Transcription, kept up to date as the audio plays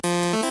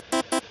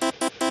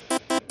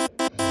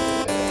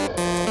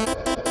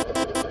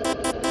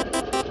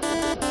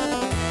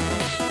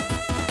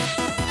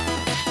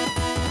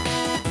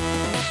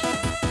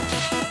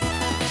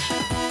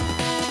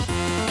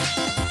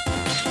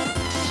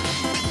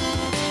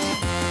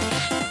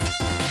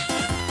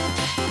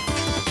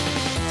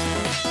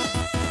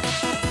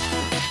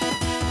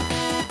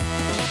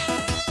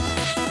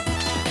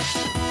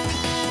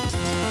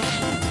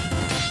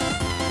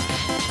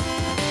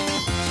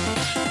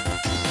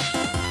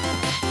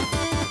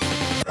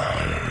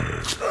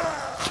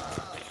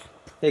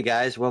Hey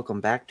guys,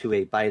 welcome back to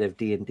A Bite of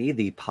D&D,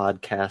 the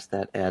podcast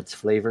that adds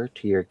flavor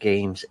to your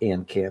games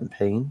and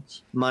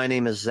campaigns. My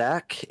name is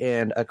Zach,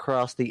 and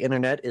across the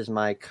internet is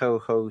my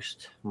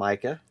co-host,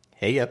 Micah.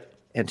 Hey, yep.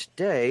 And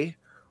today,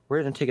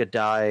 we're going to take a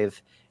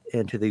dive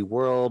into the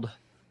world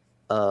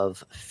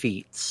of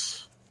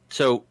Feats.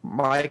 So,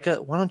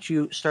 Micah, why don't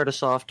you start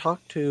us off? Talk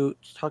to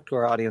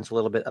our audience a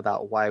little bit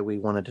about why we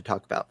wanted to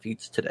talk about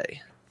Feats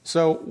today.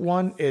 So,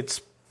 one,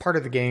 it's part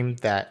of the game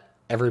that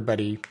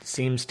everybody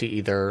seems to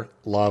either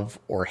love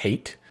or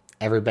hate.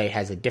 Everybody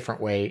has a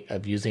different way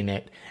of using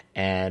it,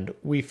 and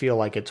we feel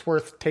like it's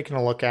worth taking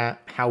a look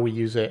at how we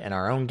use it in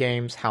our own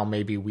games, how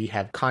maybe we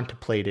have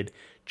contemplated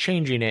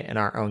changing it in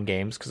our own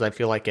games, because I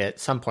feel like at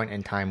some point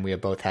in time we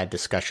have both had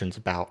discussions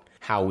about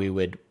how we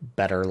would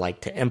better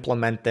like to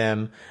implement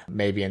them.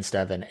 Maybe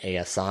instead of an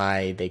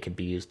ASI, they could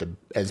be used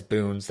as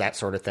boons, that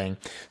sort of thing.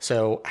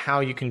 So how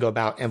you can go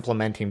about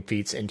implementing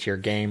feats into your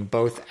game,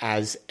 both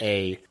as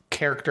a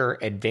character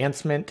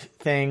advancement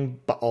thing,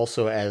 but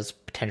also as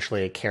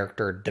potentially a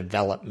character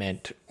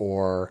development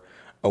or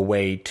a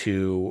way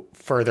to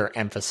further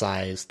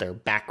emphasize their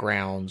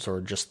backgrounds or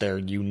just their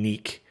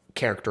unique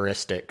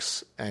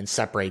characteristics and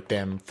separate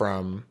them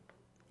from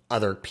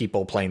other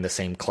people playing the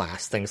same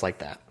class, things like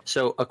that.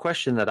 So a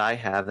question that I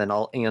have, and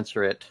I'll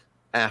answer it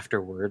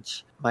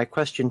afterwards. My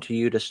question to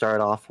you to start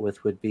off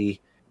with would be,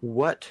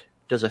 what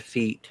does a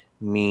feat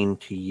mean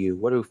to you?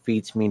 What do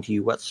feats mean to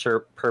you? What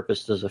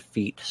purpose does a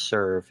feat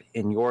serve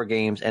in your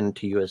games and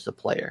to you as the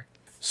player?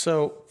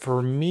 So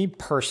for me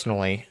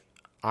personally,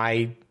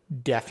 I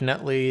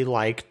definitely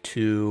like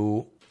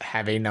to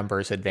have a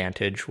numbers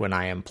advantage when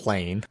I am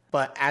playing.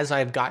 But as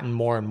I've gotten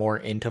more and more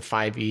into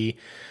 5e,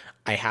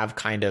 I have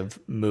kind of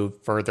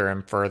moved further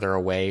and further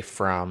away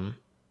from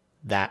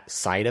that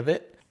side of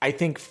it. I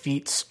think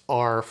feats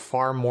are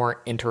far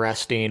more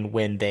interesting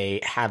when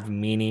they have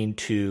meaning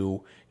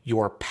to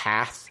your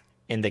path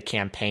in the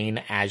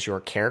campaign as your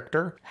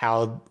character.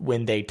 How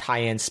when they tie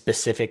in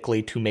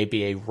specifically to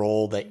maybe a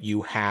role that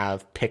you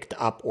have picked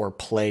up or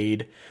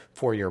played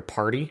for your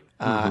party,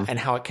 and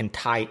how it can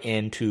tie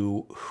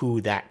into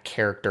who that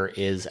character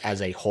is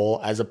as a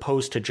whole, as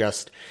opposed to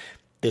just,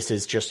 this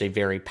is just a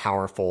very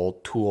powerful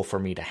tool for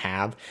me to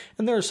have.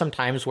 And there are some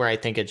times where I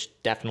think it's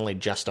definitely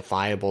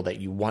justifiable that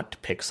you want to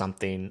pick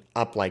something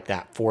up like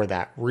that for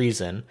that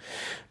reason.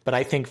 But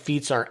I think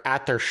feats are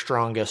at their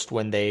strongest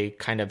when they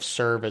kind of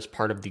serve as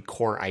part of the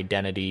core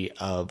identity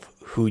of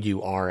who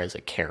you are as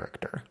a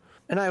character.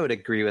 And I would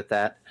agree with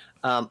that.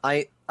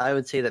 I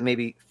would say that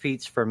maybe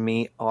feats for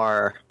me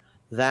are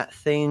that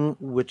thing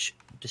which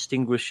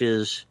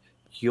distinguishes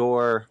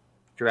your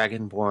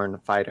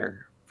Dragonborn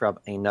fighter from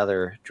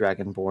another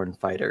Dragonborn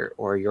fighter,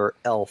 or your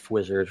elf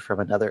wizard from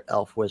another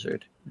elf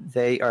wizard.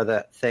 They are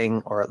that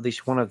thing, or at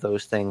least one of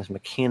those things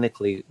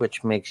mechanically,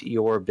 which makes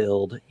your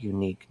build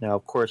unique. Now,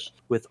 of course,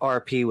 with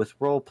RP, with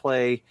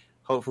roleplay,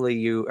 hopefully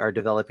you are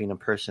developing a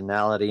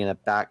personality and a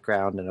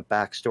background and a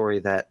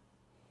backstory that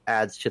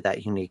adds to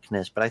that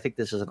uniqueness. But I think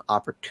this is an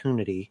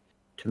opportunity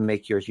to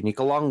make yours unique,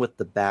 along with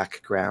the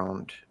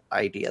background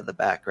idea, the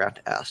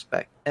background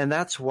aspect. And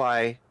that's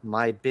why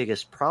my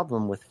biggest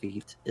problem with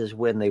feats is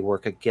when they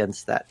work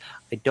against that.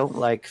 I don't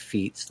like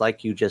feats,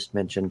 like you just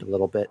mentioned a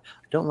little bit.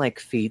 I don't like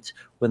feats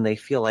when they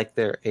feel like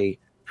they're a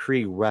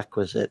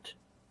prerequisite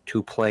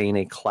to playing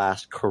a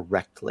class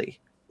correctly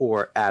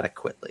or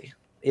adequately.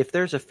 If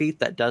there's a feat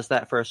that does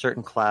that for a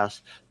certain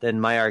class, then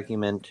my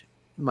argument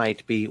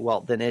might be,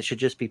 well, then it should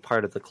just be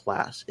part of the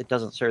class. It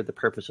doesn't serve the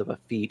purpose of a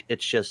feat.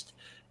 It's just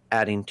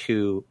adding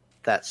to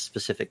that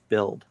specific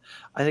build.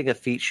 I think a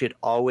feat should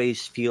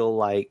always feel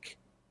like,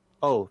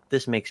 oh,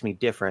 this makes me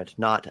different,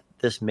 not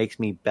this makes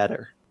me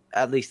better.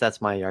 At least that's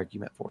my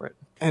argument for it.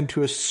 And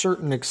to a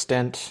certain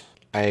extent,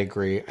 I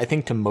agree. I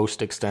think to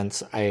most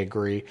extents, I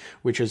agree,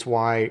 which is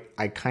why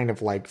I kind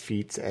of like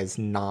feats as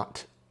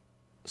not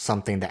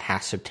something that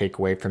has to take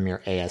away from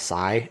your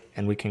ASI,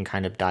 and we can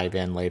kind of dive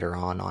in later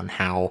on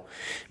how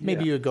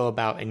maybe you would go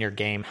about in your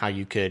game, how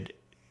you could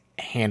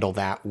handle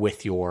that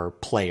with your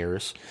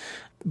players.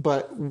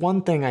 But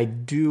one thing I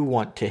do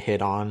want to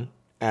hit on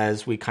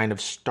as we kind of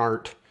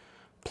start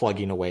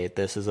plugging away at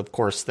this is, of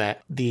course,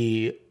 that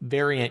the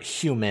variant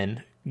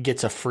human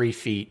gets a free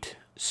feat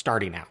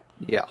starting out.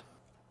 Yeah.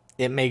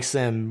 It makes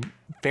them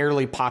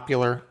fairly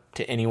popular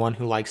to anyone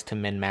who likes to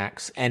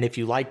min-max. And if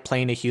you like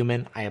playing a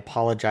human, I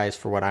apologize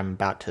for what I'm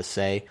about to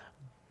say,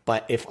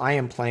 but if I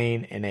am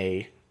playing in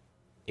a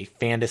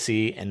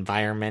fantasy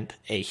environment,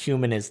 a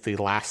human is the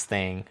last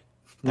thing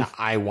that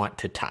I want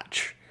to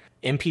touch.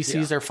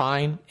 NPCs are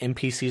fine.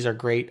 NPCs are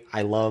great.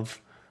 I love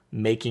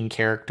making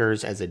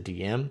characters as a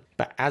DM.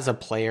 But as a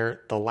player,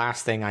 the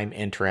last thing I'm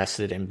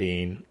interested in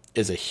being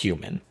is a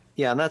human.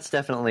 Yeah, and that's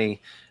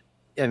definitely,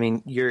 I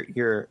mean,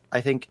 you're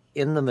I think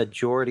in the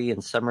majority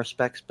in some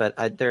respects, but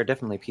there are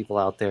definitely people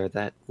out there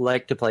that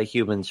like to play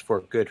humans for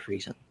good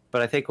reason.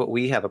 But I think what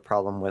I have a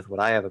problem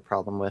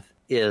with,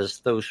 is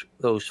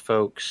those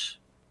folks,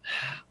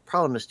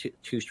 problem is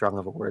too strong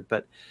of a word,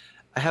 but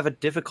I have a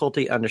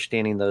difficulty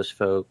understanding those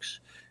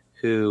folks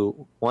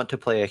who want to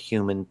play a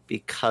human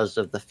because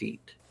of the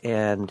feat.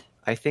 And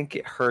I think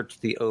it hurts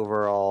the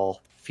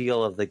overall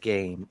feel of the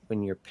game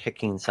when you're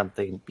picking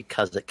something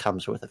because it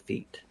comes with a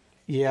feat.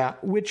 Yeah,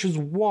 which is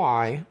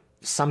why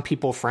some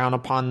people frown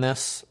upon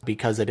this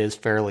because it is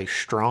fairly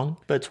strong.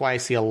 But it's why I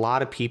see a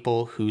lot of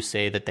people who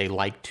say that they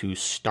like to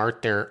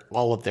start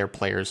all of their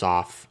players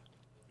off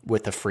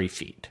with a free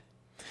feat.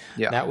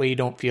 Yeah. That way you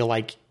don't feel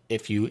like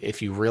if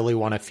you really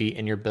want a feat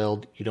in your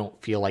build, you don't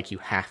feel like you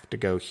have to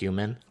go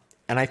human.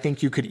 And I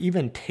think you could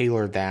even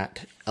tailor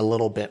that a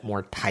little bit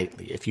more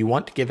tightly. If you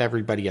want to give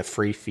everybody a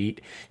free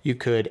feat, you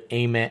could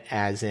aim it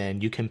as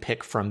in you can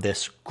pick from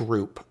this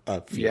group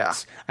of feats. Yeah.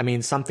 I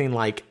mean, something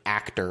like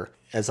actor,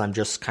 as I'm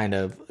just kind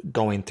of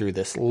going through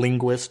this,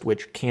 linguist,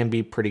 which can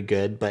be pretty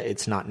good, but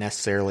it's not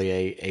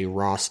necessarily a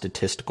raw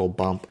statistical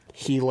bump.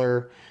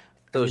 Healer.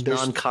 Those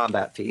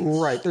non-combat feats.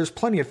 Right. There's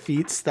plenty of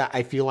feats that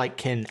I feel like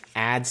can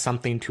add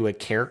something to a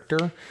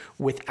character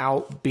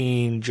without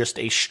being just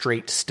a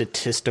straight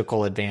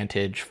statistical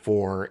advantage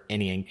for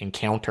any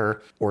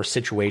encounter or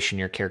situation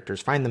your characters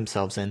find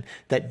themselves in,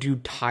 that do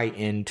tie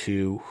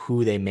into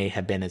who they may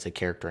have been as a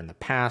character in the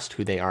past,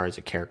 who they are as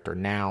a character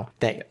now,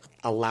 that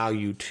allow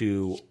you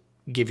to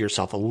give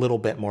yourself a little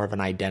bit more of an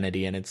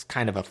identity. And it's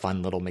kind of a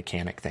fun little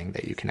mechanic thing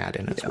that you can add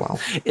in as well.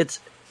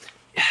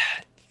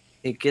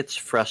 It gets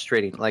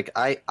frustrating. Like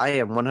I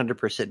am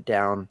 100%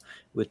 down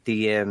with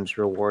DMs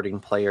rewarding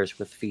players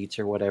with feats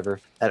or whatever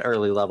at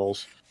early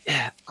levels.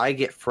 I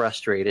get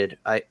frustrated.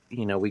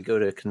 We go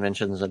to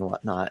conventions and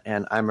whatnot,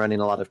 and I'm running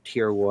a lot of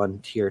tier 1,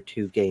 tier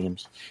 2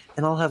 games,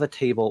 and I'll have a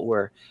table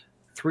where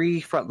 3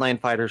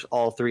 frontline fighters,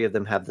 all 3 of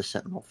them have the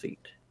sentinel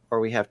feat, or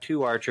we have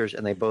 2 archers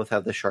and they both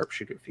have the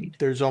sharpshooter feat.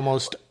 There's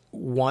almost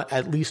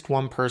at least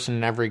one person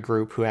in every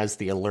group who has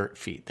the alert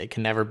feat. They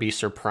can never be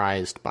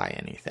surprised by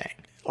anything.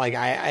 Like,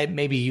 I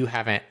maybe you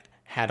haven't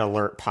had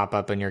alert pop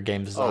up in your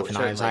games as often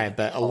as I have,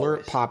 but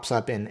alert pops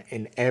up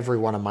in every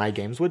one of my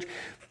games, which,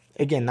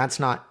 again, that's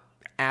not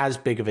as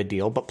big of a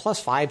deal, but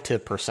 +5 to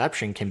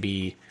perception can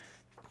be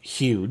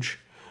huge.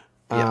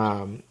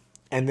 Yeah.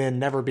 And then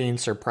never being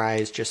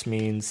surprised just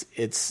means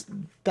it's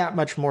that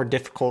much more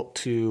difficult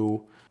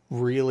to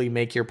really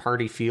make your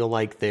party feel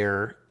like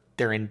they're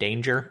in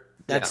danger.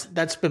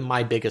 That's been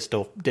my biggest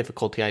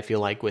difficulty, I feel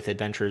like, with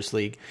Adventurers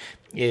League,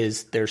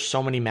 is there's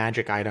so many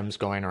magic items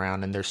going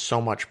around and there's so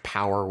much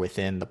power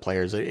within the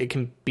players. It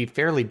can be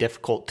fairly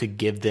difficult to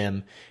give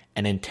them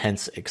an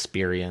intense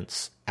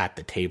experience at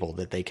the table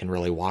that they can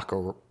really walk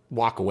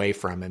away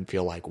from and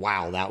feel like,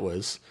 wow, that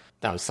was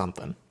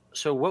something.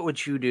 So what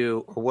would you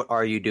do, or what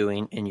are you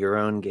doing in your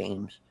own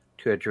games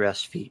to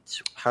address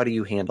feats? How do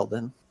you handle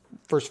them?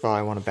 First of all,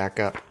 I want to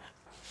back up.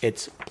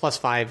 It's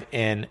 +5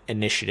 in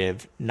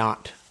initiative,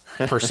 not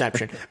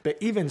perception. But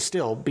even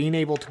still, being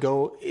able to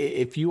go,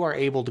 if you are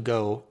able to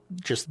go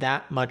just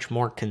that much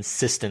more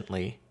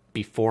consistently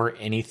before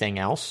anything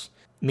else,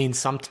 means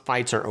some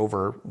fights are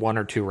over 1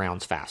 or 2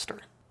 rounds faster.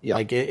 Yeah.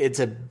 Like, it's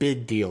a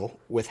big deal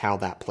with how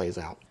that plays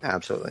out.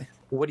 Absolutely.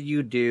 What do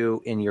you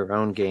do in your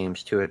own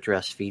games to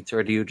address feats,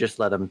 or do you just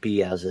let them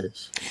be as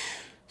is?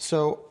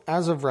 So,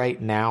 as of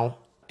right now,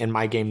 in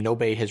my game,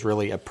 nobody has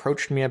really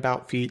approached me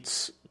about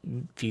feats.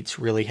 Feats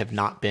really have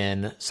not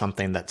been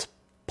something that's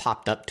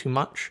popped up too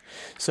much.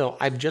 So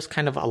I've just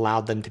kind of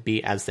allowed them to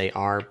be as they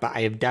are, but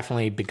I have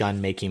definitely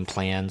begun making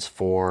plans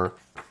for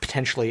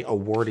potentially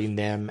awarding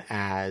them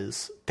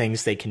as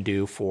things they can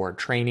do for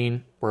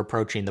training. We're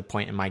approaching the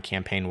point in my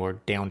campaign where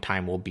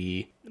downtime will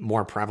be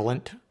more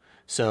prevalent.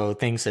 So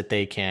things that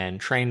they can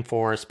train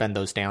for, spend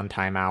those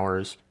downtime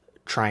hours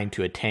trying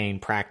to attain,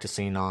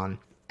 practicing on,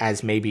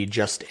 as maybe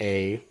just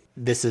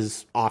this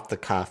is off the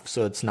cuff,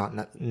 so it's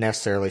not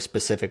necessarily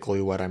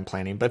specifically what I'm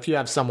planning. But if you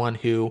have someone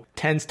who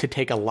tends to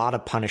take a lot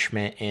of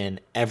punishment in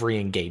every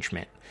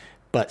engagement,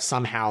 but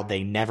somehow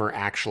they never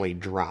actually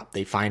drop,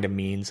 they find a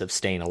means of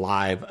staying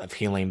alive, of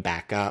healing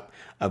back up,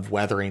 of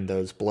weathering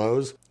those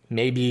blows.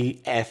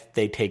 Maybe if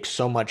they take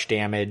so much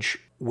damage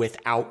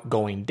without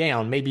going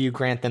down, maybe you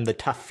grant them the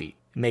tough feat.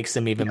 It makes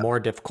them even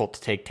more difficult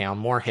to take down,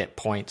 more hit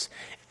points,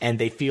 and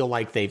they feel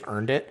like they've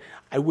earned it.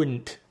 I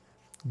wouldn't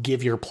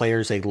give your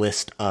players a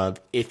list of,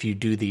 if you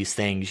do these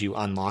things, you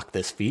unlock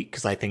this feat,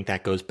 because I think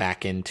that goes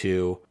back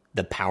into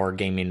the power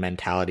gaming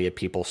mentality of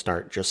people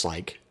start just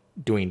like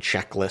doing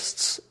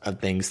checklists of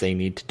things they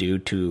need to do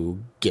to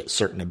get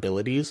certain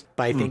abilities.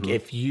 But I think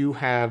if you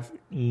have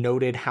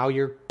noted how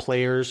your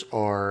players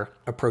are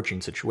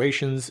approaching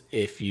situations,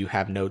 if you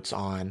have notes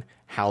on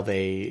how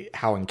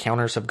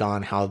encounters have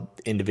gone, how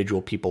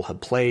individual people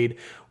have played,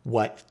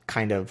 what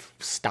kind of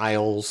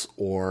styles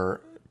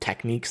or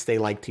techniques they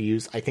like to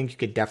use, I think you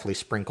could definitely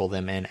sprinkle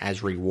them in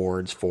as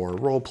rewards for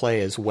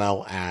roleplay, as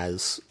well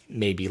as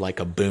maybe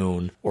like a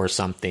boon or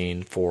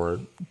something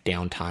for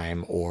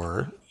downtime,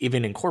 or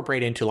even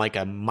incorporate into like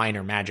a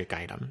minor magic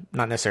item.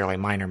 Not necessarily a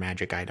minor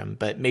magic item,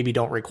 but maybe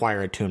don't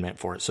require attunement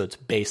for it. So it's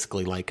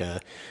basically like a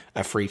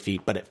free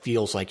feat, but it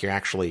feels like you're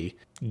actually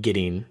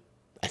getting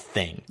a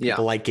thing.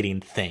 People like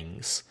getting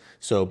things.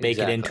 So bake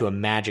it into a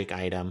magic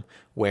item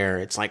where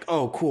it's like,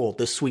 oh, cool,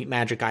 this sweet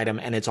magic item,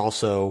 and it's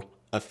also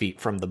a feat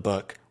from the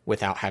book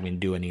without having to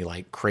do any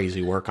like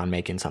crazy work on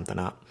making something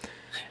up.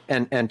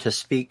 And to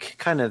speak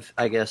kind of,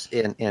 I guess,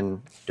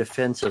 in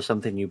defense of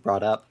something you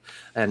brought up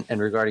and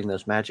regarding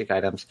those magic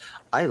items,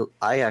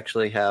 I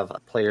actually have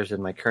players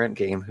in my current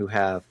game who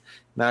have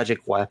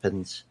magic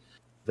weapons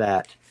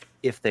that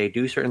if they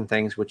do certain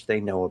things which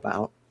they know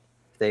about,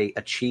 they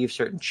achieve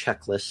certain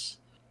checklists,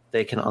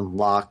 they can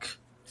unlock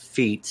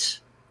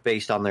feats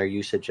based on their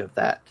usage of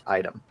that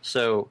item.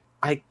 So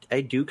I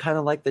do kind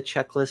of like the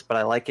checklist, but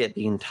I like it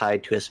being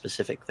tied to a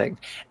specific thing.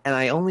 And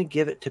I only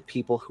give it to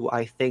people who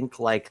I think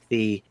like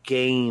the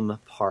game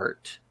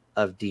part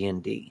of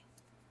D&D.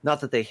 Not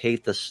that they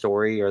hate the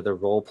story or the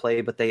role play,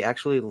 but they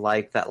actually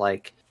like that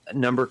like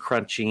number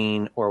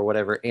crunching or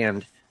whatever.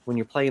 And when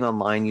you're playing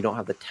online, you don't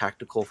have the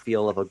tactical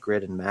feel of a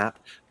grid and map.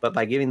 But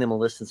by giving them a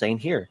list and saying,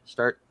 here,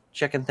 start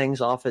checking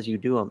things off as you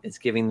do them, it's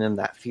giving them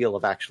that feel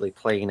of actually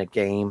playing a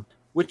game,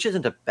 which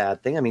isn't a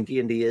bad thing. I mean,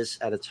 D&D is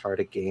at its heart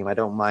a game. I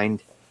don't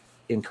mind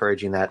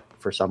encouraging that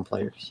for some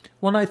players.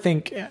 Well, and I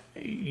think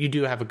you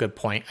do have a good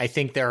point. I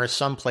think there are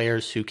some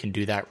players who can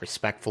do that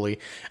respectfully,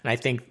 and I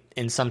think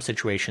in some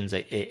situations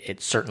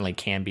it certainly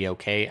can be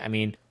okay. I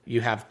mean,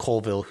 you have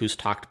Colville, who's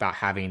talked about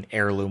having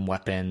heirloom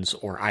weapons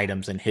or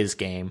items in his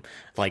game,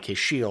 like his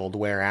shield,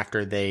 where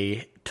after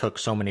they took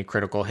so many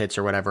critical hits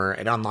or whatever,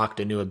 it unlocked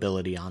a new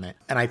ability on it.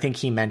 And I think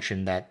he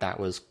mentioned that that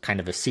was kind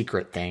of a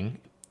secret thing,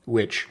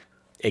 which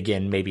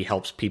again maybe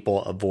helps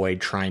people avoid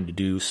trying to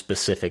do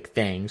specific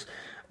things.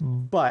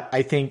 But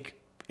I think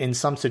in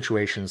some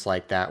situations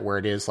like that, where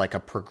it is like a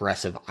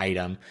progressive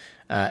item,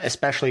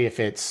 especially if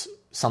it's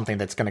something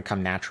that's going to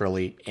come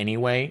naturally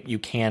anyway, you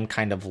can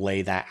kind of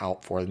lay that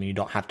out for them. You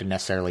don't have to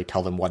necessarily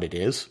tell them what it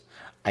is.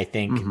 I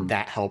think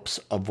that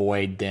helps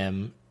avoid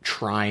them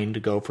trying to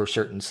go for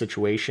certain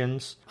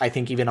situations. I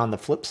think even on the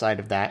flip side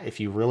of that, if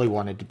you really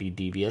wanted to be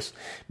devious,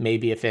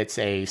 maybe if it's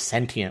a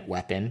sentient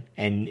weapon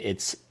and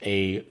it's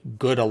a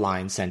good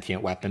aligned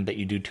sentient weapon, but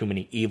you do too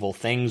many evil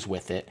things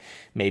with it,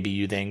 maybe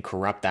you then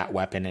corrupt that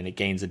weapon and it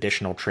gains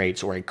additional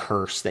traits or a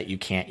curse that you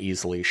can't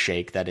easily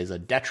shake that is a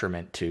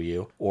detriment to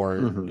you.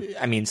 Or,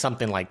 I mean,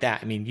 something like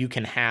that. I mean, you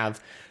can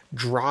have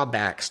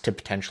drawbacks to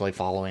potentially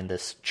following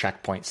this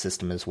checkpoint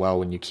system as well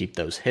when you keep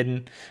those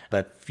hidden.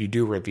 But if you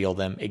do reveal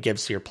them, it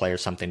gives your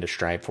players something to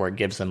strive for. It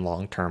gives them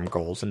long-term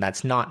goals, and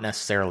that's not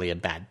necessarily a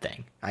bad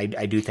thing. I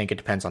do think it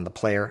depends on the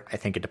player. I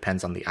think it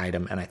depends on the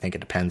item, and I think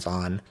it depends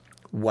on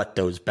what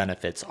those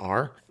benefits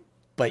are.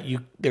 But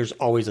there's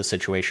always a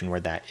situation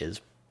where that is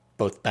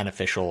both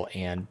beneficial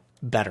and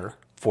better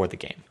for the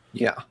game.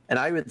 Yeah, and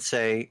I would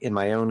say in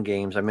my own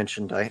games, I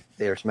mentioned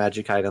there's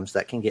magic items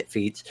that can get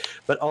feats,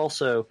 but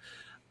also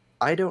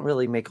I don't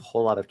really make a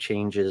whole lot of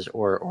changes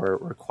or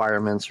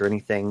requirements or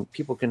anything.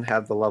 People can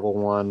have the level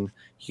 1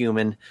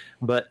 human,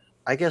 but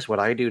I guess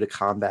what I do to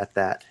combat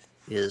that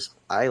is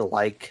I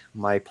like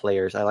my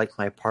players, I like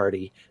my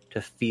party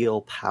to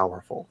feel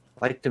powerful.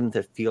 I like them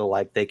to feel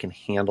like they can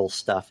handle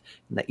stuff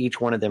and that each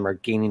one of them are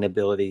gaining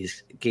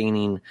abilities,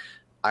 gaining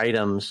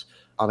items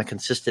on a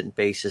consistent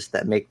basis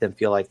that make them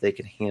feel like they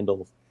can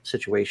handle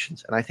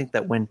situations. And I think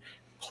that when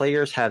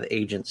players have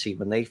agency,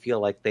 when they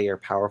feel like they are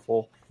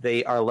powerful,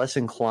 they are less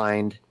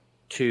inclined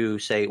to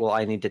say, well,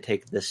 I need to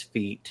take this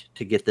feat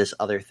to get this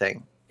other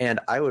thing. And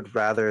I would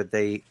rather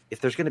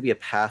if there's going to be a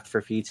path for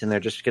feats and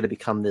they're just going to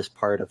become this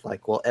part of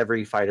like, well,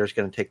 every fighter is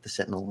going to take the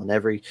sentinel and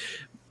every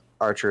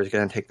archer is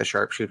going to take the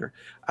sharpshooter.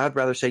 I would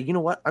rather say, you know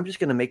what, I'm just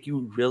going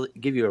to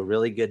give you a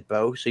really good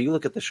bow. So you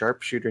look at the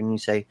sharpshooter and you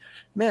say,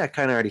 man, I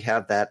kind of already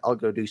have that. I'll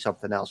go do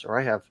something else. Or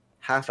I have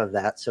half of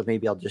that, so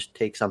maybe I'll just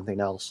take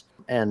something else.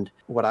 And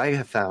what I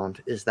have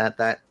found is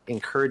that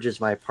encourages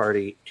my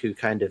party to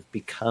kind of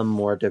become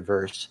more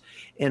diverse.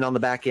 And on the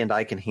back end,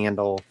 I can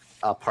handle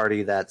a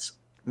party that's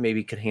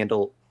maybe could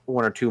handle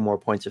 1 or 2 more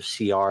points of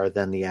CR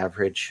than the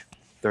average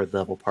 3rd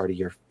level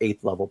party or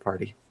 8th level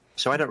party.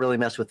 So I don't really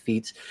mess with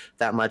feats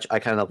that much. I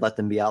kind of let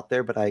them be out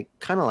there, but I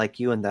kind of like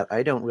you in that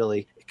I don't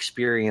really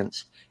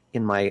experience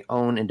in my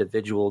own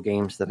individual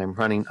games that I'm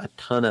running a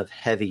ton of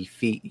heavy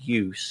feat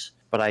use.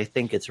 But I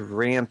think it's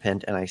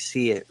rampant, and I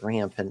see it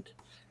rampant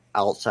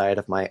outside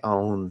of my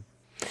own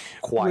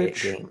quiet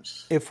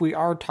games. If we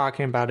are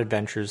talking about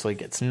Adventures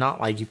League, it's not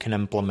like you can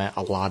implement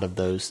a lot of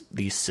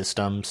these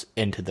systems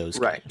into those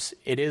games.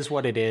 It is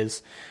what it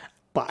is,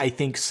 but I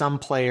think some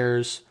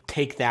players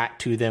take that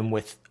to them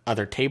with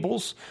other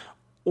tables,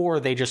 or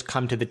they just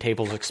come to the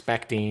tables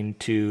expecting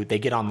they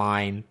get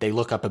online, they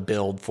look up a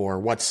build for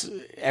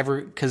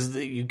because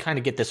you kind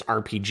of get this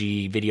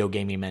RPG video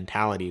gaming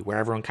mentality where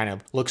everyone kind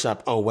of looks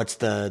up, oh, what's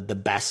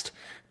the best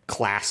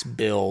class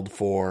build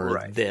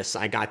for this?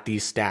 I got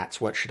these stats.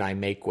 What should I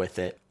make with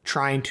it?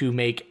 Trying to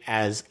make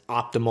as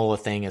optimal a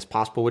thing as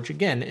possible, which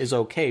again is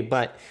okay,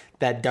 but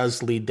that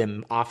does lead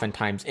them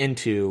oftentimes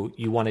into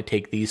you want to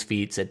take these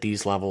feats at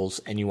these levels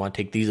and you want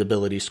to take these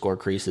ability score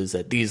creases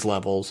at these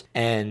levels.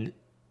 And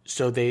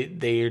so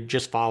they're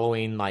just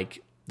following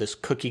like this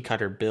cookie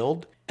cutter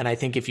build. And I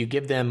think if you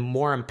give them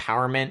more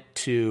empowerment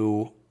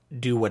to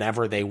do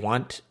whatever they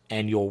want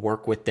and you'll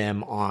work with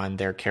them on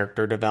their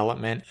character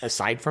development.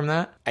 Aside from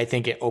that, I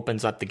think it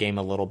opens up the game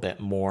a little bit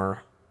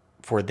more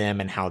for them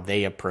and how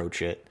they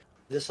approach it.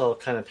 This all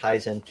kind of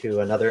ties into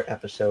another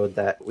episode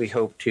that we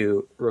hope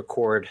to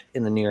record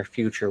in the near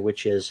future,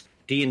 which is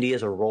D&D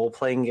as a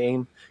role-playing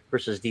game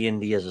versus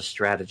D&D as a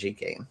strategy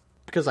game.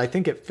 Because I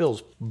think it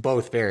fills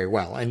both very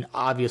well. And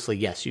obviously,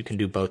 yes, you can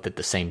do both at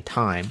the same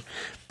time,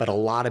 but a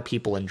lot of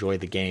people enjoy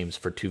the games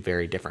for two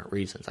very different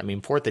reasons. I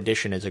mean, 4th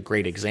edition is a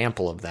great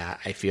example of that,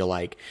 I feel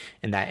like,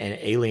 and that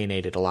it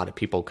alienated a lot of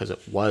people because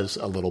it was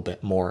a little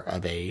bit more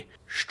of a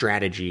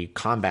strategy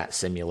combat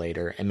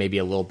simulator and maybe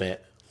a little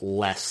bit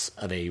less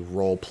of a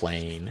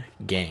role-playing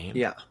game.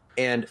 Yeah,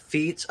 and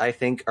Feats, I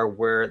think, are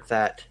where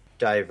that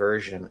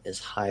diversion is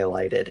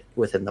highlighted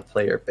within the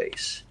player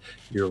base.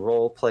 Your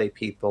role play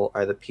people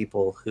are the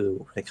people who,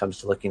 when it comes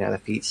to looking at a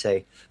feat,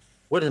 say,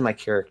 what is my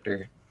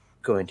character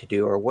going to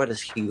do, or what has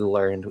he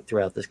learned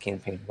throughout this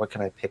campaign? What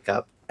can I pick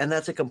up? And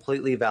that's a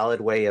completely valid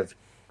way of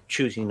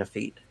choosing a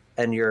feat.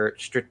 And your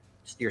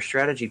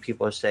strategy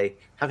people say,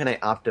 how can I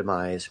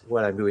optimize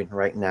what I'm doing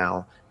right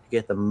now to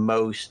get the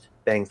most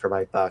bang for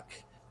my buck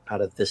out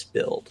of this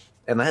build?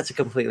 And that's a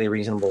completely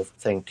reasonable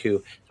thing,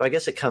 too. So I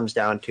guess it comes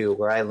down to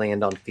where I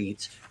land on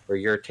Feats, for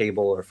your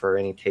table or for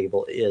any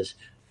table, is,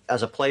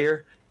 as a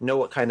player, know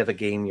what kind of a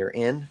game you're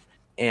in.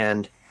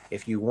 And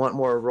if you want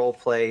more role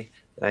play,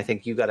 then I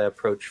think you got to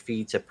approach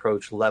Feats,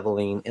 approach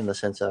leveling in the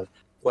sense of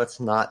what's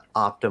not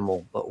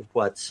optimal, but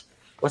what's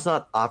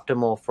not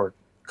optimal for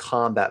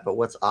combat, but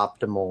what's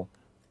optimal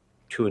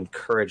to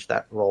encourage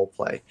that role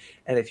play.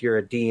 And if you're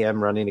a DM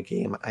running a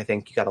game, I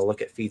think you got to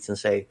look at feats and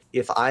say,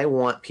 if I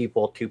want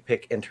people to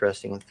pick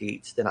interesting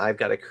feats, then I've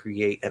got to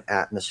create an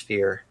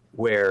atmosphere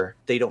where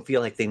they don't feel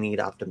like they need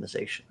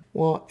optimization.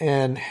 Well,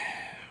 and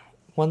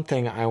one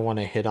thing I want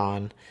to hit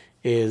on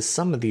is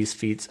some of these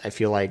feats, I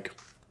feel like,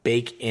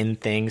 bake in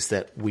things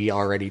that we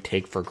already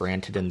take for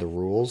granted in the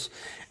rules,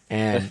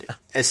 and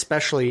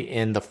especially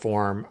in the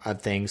form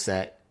of things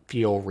that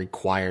feel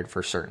required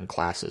for certain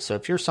classes. So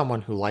if you're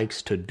someone who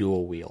likes to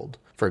dual wield,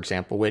 for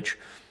example, which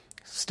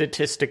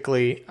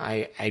statistically,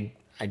 I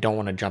don't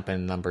want to jump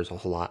in numbers a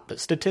whole lot, but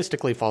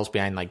statistically falls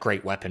behind like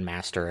Great Weapon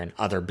Master and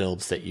other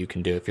builds that you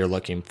can do if you're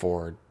looking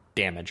for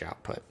damage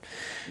output.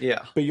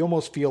 Yeah. But you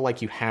almost feel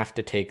like you have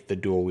to take the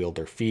dual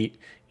wielder feat.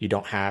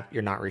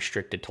 You're not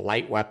restricted to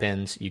light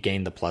weapons. You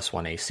gain the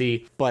 +1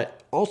 AC.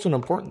 But also an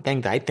important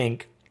thing that I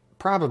think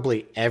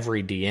probably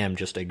every DM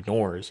just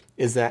ignores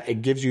is that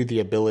it gives you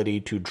the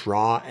ability to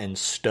draw and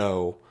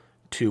stow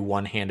two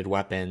one-handed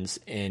weapons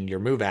in your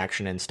move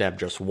action instead of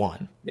just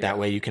one. Yeah. That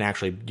way you can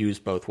actually use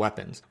both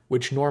weapons,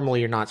 which normally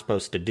you're not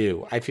supposed to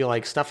do. I feel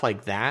like stuff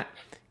like that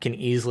can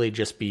easily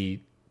just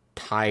be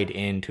tied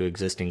into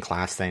existing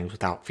class things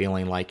without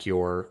feeling like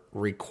you're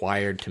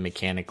required to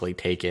mechanically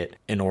take it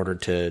in order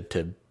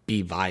to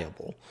be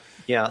viable.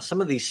 Yeah,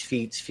 some of these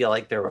feats feel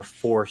like they're a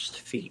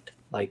forced feat.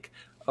 Like,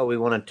 oh, we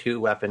want a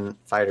 2-weapon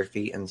fighter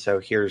feat, and so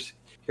here's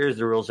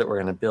the rules that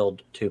we're going to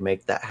build to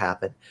make that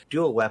happen.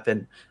 Dual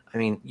weapon, I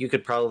mean, you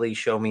could probably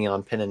show me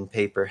on pen and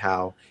paper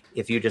how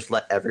if you just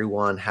let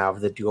everyone have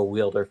the dual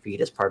wielder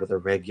feat as part of the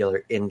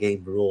regular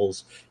in-game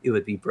rules, it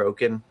would be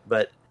broken.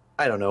 But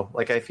I don't know.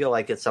 Like, I feel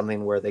like it's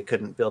something where they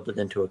couldn't build it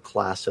into a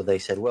class, so they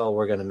said, well,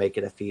 we're going to make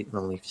it a feat, and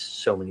only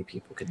so many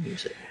people can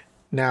use it.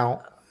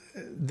 Now,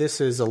 this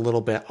is a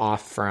little bit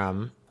off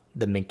from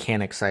the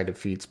mechanic side of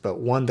feats, but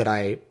one that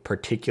I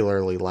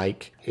particularly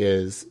like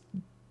is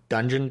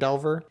Dungeon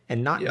Delver,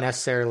 and not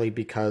necessarily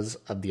because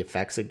of the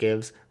effects it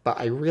gives, but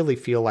I really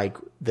feel like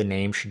the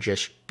name should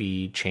just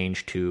be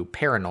changed to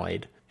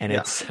Paranoid. And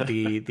it's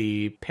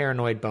the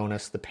Paranoid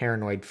bonus, the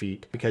Paranoid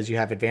feat, because you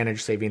have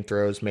advantage saving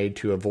throws made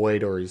to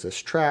avoid or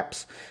resist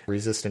traps,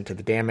 resistant to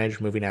the damage,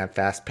 moving at a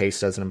fast pace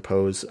doesn't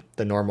impose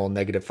the normal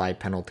 -5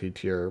 penalty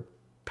to your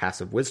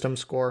passive wisdom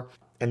score.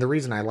 And the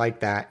reason I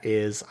like that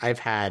is I've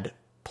had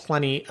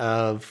plenty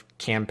of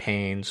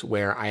campaigns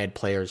where I had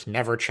players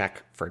never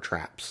check for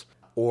traps,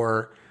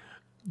 or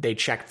they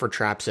check for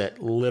traps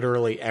at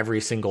literally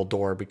every single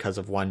door because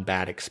of one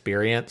bad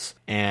experience.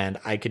 And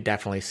I could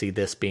definitely see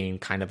this being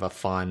kind of a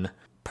fun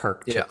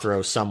perk to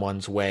throw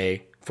someone's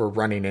way for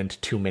running into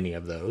too many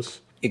of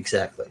those.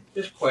 Exactly.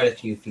 There's quite a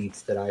few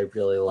feats that I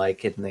really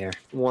like in there.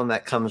 One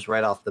that comes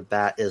right off the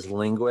bat is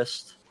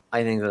Linguist.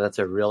 I think that's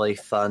a really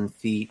fun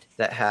feat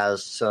that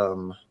has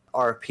some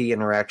RP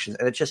interactions,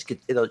 and it just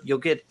you'll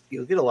get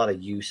a lot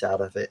of use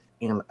out of it.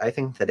 And I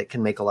think that it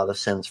can make a lot of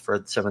sense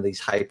for some of these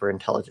hyper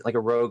intelligent, like a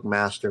rogue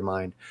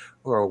mastermind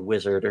or a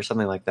wizard or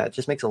something like that. It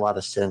just makes a lot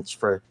of sense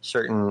for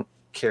certain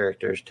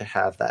characters to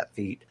have that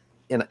feat.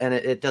 And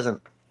it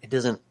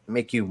doesn't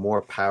make you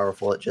more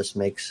powerful. It just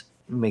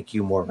make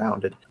you more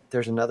rounded.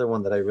 There's another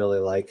one that I really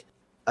like.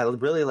 I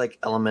really like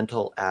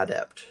Elemental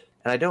Adept.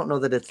 And I don't know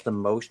that it's the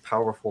most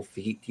powerful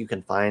feat you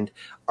can find.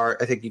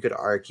 I think you could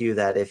argue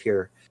that if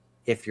you're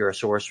a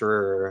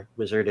sorcerer or a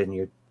wizard and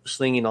you're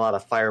slinging a lot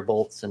of fire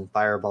bolts and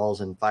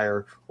fireballs and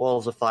fire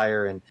walls of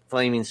fire and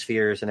flaming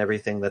spheres and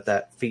everything,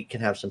 that feat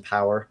can have some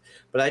power.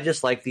 But I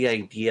just like the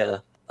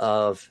idea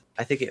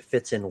I think it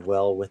fits in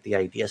well with the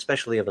idea,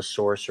 especially of a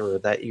sorcerer,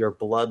 that your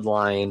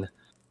bloodline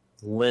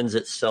lends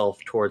itself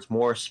towards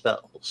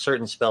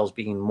certain spells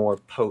being more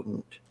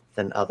potent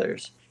than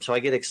others. So I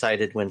get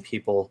excited when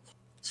people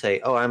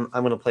say, "Oh, I'm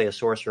going to play a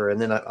sorcerer," and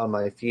then on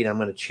my feed I'm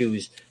going to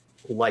choose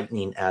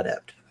Lightning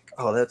Adept. Like,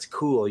 oh, that's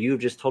cool.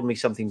 You've just told me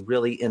something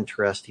really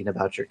interesting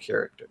about your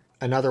character.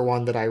 Another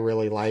one that I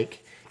really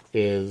like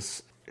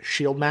is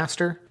Shield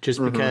Master,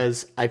 just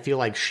because I feel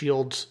like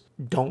shields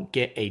don't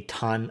get a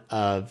ton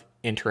of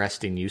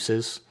interesting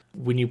uses.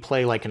 When you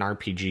play like an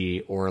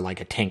RPG or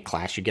like a tank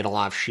class, you get a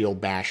lot of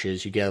shield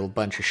bashes, you get a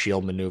bunch of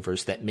shield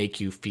maneuvers that make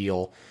you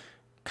feel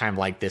kind of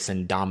like this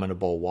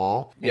indomitable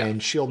wall. Yeah.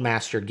 And Shield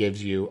Master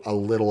gives you a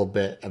little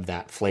bit of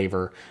that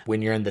flavor.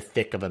 When you're in the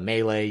thick of a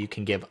melee, you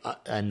can give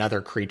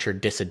another creature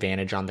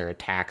disadvantage on their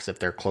attacks if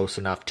they're close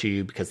enough to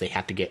you because they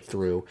have to get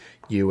through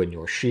you and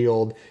your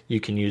shield.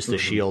 You can use the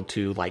shield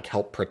to like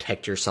help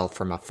protect yourself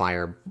from a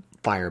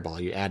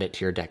fireball. You add it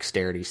to your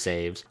dexterity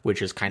saves,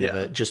 which is kind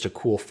of just a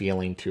cool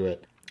feeling to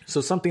it.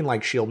 So something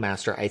like Shield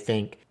Master, I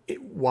think,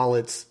 while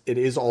it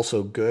is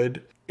also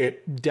good,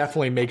 it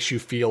definitely makes you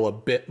feel a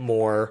bit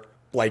more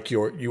like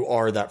you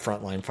are that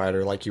frontline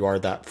fighter, like you are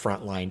that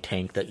frontline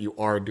tank, that you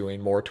are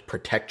doing more to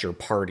protect your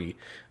party.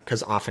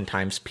 Because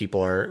oftentimes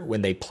people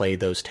when they play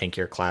those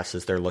tankier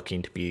classes, they're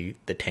looking to be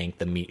the tank,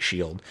 the meat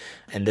shield.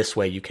 And this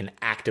way you can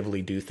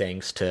actively do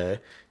things to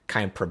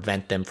kind of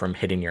prevent them from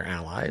hitting your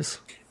allies.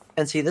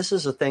 And see, this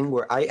is a thing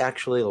where I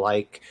actually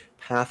like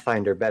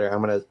Pathfinder better.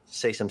 I'm going to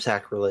say some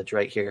sacrilege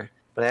right here.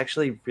 But I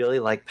actually really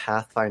like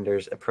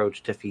Pathfinder's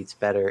approach to feats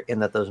better in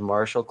that those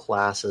martial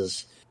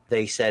classes,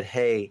 they said,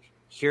 hey,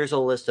 here's a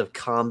list of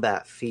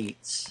combat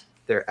feats.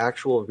 They're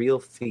actual real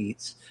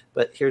feats,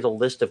 but here's a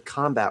list of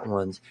combat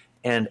ones.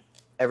 And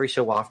every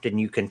so often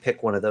you can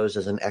pick one of those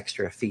as an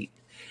extra feat.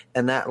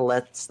 And that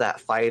lets that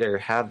fighter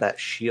have that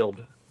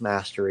shield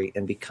mastery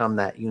and become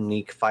that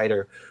unique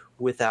fighter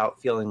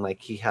without feeling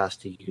like he has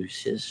to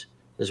use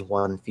his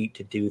one feat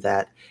to do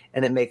that.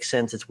 And it makes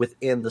sense. It's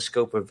within the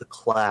scope of the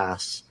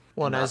class.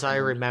 Well, and as I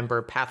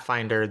remember,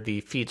 Pathfinder, the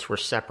feats were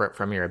separate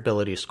from your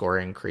ability score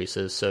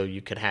increases, so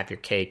you could have your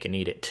cake and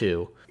eat it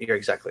too. You're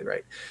exactly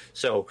right.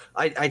 So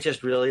I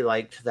just really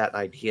liked that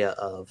idea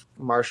of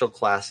martial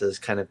classes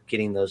kind of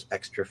getting those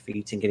extra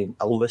feats and getting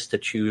a list to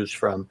choose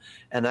from,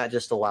 and that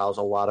just allows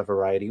a lot of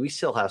variety. We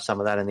still have some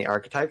of that in the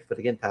archetypes, but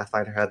again,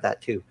 Pathfinder had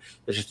that too.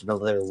 There's just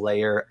another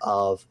layer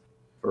of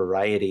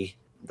variety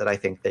that I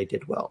think they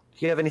did well.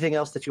 Do you have anything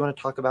else that you want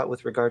to talk about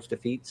with regards to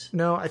feats?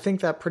 No, I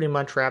think that pretty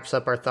much wraps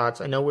up our thoughts.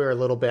 I know we're a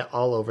little bit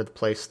all over the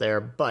place there,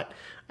 but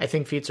I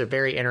think feats are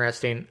very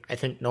interesting. I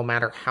think no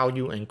matter how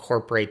you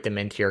incorporate them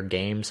into your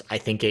games, I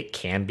think it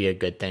can be a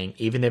good thing,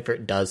 even if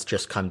it does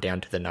just come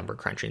down to the number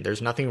crunching.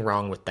 There's nothing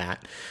wrong with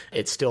that.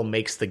 It still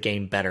makes the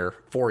game better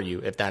for you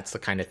if that's the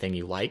kind of thing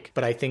you like.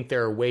 But I think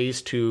there are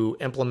ways to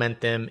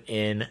implement them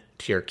into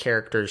your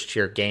characters, to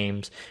your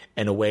games,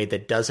 in a way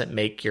that doesn't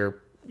make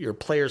your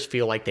players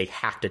feel like they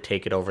have to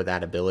take it over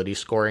that ability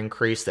score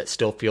increase, that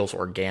still feels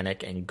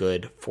organic and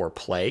good for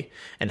play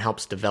and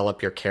helps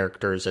develop your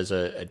characters as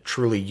a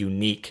truly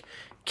unique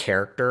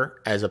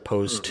character, as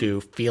opposed to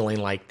feeling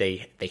like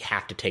they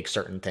have to take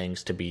certain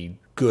things to be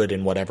good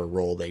in whatever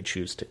role they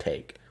choose to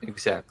take.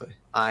 Exactly.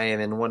 I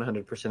am in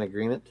 100%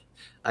 agreement.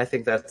 I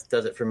think that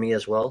does it for me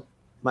as well.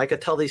 Micah,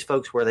 tell these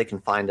folks where they can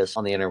find us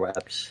on the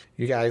interwebs.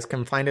 You guys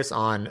can find us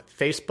on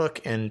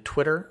Facebook and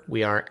Twitter.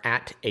 We are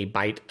at A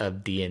Bite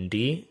of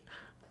D&D.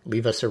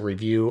 Leave us a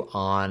review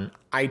on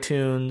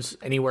iTunes,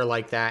 anywhere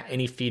like that.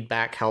 Any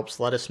feedback helps.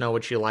 Let us know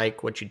what you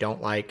like, what you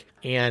don't like.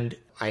 And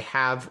I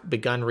have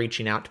begun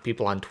reaching out to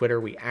people on Twitter.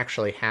 We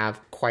actually have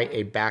quite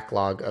a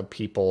backlog of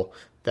people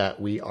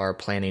that we are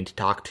planning to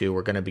talk to.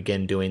 We're going to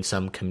begin doing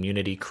some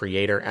community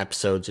creator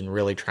episodes and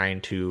really trying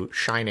to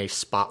shine a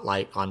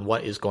spotlight on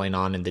what is going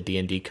on in the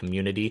D&D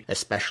community,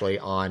 especially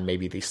on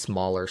maybe the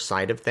smaller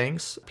side of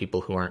things,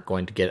 people who aren't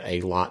going to get a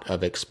lot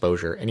of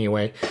exposure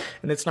anyway.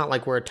 And it's not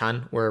like we're a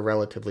ton. We're a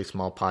relatively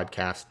small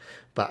podcast,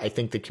 but I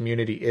think the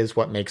community is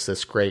what makes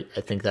this great.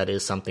 I think that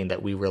is something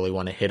that we really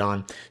want to hit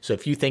on. So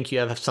if you think you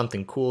have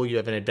something cool, you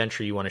have an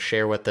adventure you want to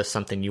share with us,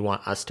 something you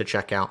want us to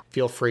check out,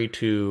 feel free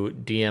to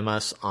DM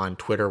us on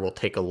Twitter. We'll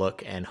take a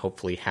look and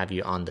hopefully have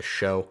you on the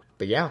show.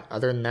 But yeah,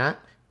 other than that,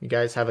 you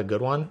guys have a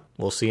good one.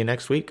 We'll see you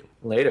next week.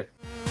 Later.